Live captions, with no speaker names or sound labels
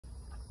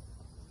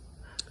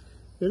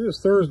It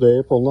is Thursday,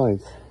 April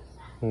 9th,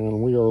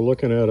 and we are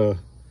looking at a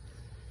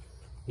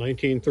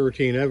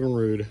 1913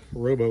 Evinrude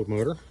Row Boat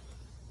Motor.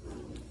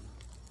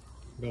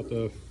 About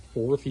the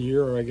 4th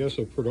year, I guess,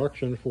 of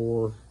production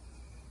for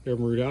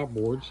Evinrude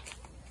Outboards.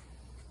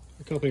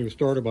 The company was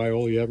started by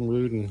Ole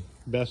Evinrude and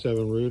Bess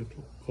Evinrude.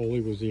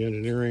 Ole was the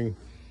engineering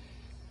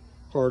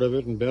part of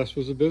it, and Bess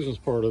was the business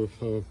part of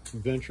a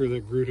venture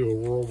that grew to a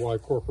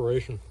worldwide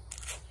corporation.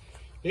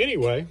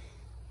 Anyway,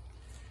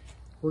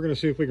 we're going to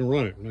see if we can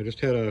run it. I just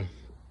had a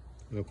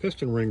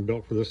piston ring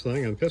built for this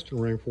thing, and piston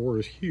ring for it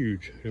is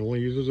huge. It only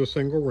uses a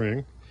single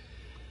ring.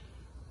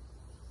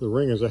 The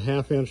ring is a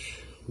 1/2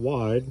 inch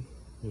wide.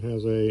 It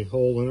has a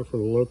hole in it for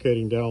the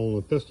locating dowel on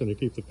the piston to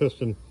keep the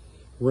piston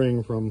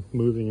ring from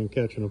moving and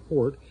catching a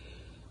port,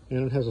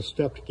 and it has a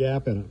stepped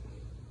gap in it.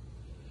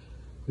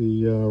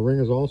 The ring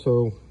is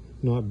also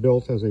not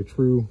built as a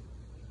true,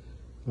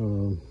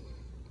 I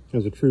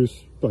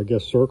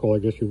guess, circle, I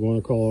guess you'd want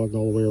to call it,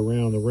 all the way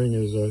around. The ring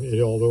is,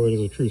 although it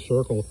is a true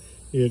circle,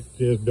 it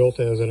is built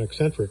as an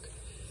eccentric.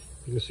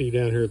 You can see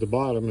down here at the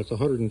bottom, it's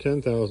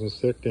 110 thousandths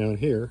thick down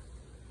here,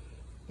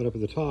 but up at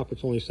the top,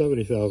 it's only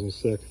 70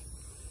 thousandths thick.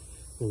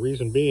 The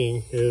reason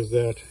being is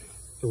that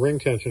the ring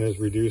tension is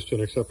reduced to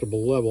an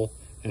acceptable level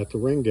at the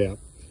ring gap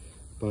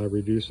by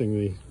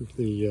reducing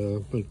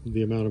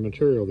the amount of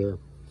material there.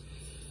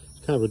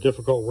 It's kind of a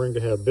difficult ring to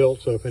have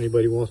built, so if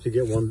anybody wants to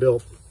get one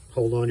built,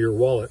 hold on to your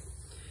wallet.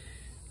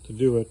 To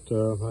do it,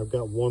 I've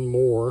got one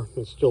more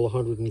that's still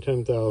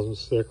 110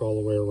 thousandths thick all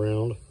the way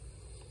around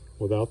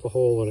without the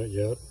hole in it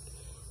yet,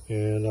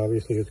 and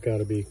obviously it's got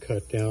to be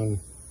cut down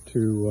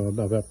to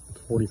about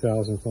 40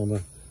 thousandths on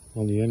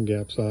the end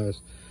gap size.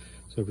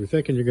 So if you're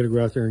thinking you're going to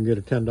go out there and get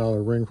a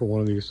 $10 ring for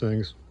one of these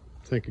things,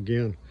 think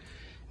again.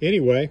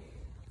 Anyway,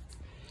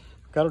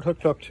 got it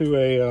hooked up to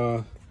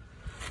a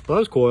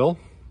buzz coil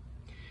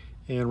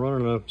and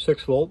running a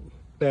 6-volt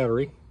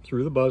battery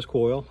through the buzz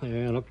coil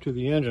and up to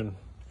the engine.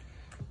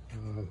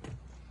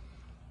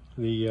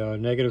 The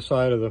negative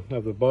side of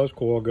the buzz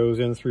coil goes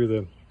in through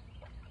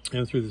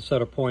the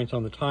set of points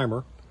on the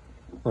timer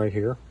right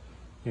here,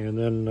 and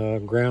then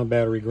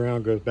battery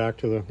ground goes back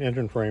to the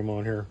engine frame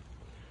on here.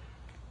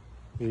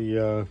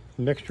 The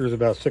mixture is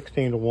about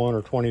 16 to 1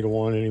 or 20 to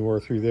 1, anywhere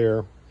through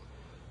there,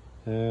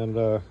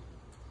 and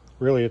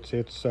really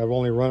I've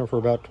only run it for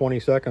about 20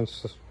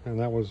 seconds, and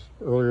that was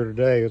earlier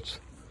today. It's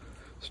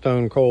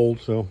stone cold,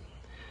 so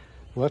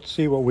let's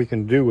see what we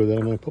can do with it.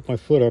 I'm going to put my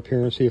foot up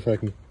here and see if I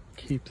can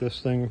keep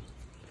this thing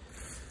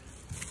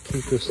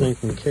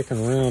from kicking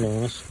around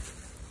on us.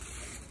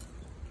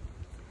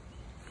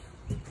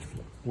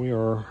 We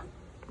are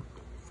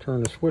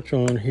turn the switch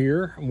on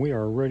here, and we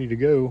are ready to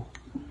go.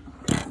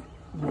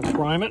 We'll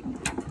prime it.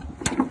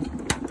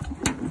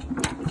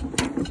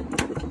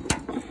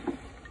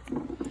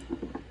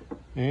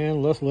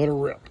 And let's let her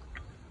rip.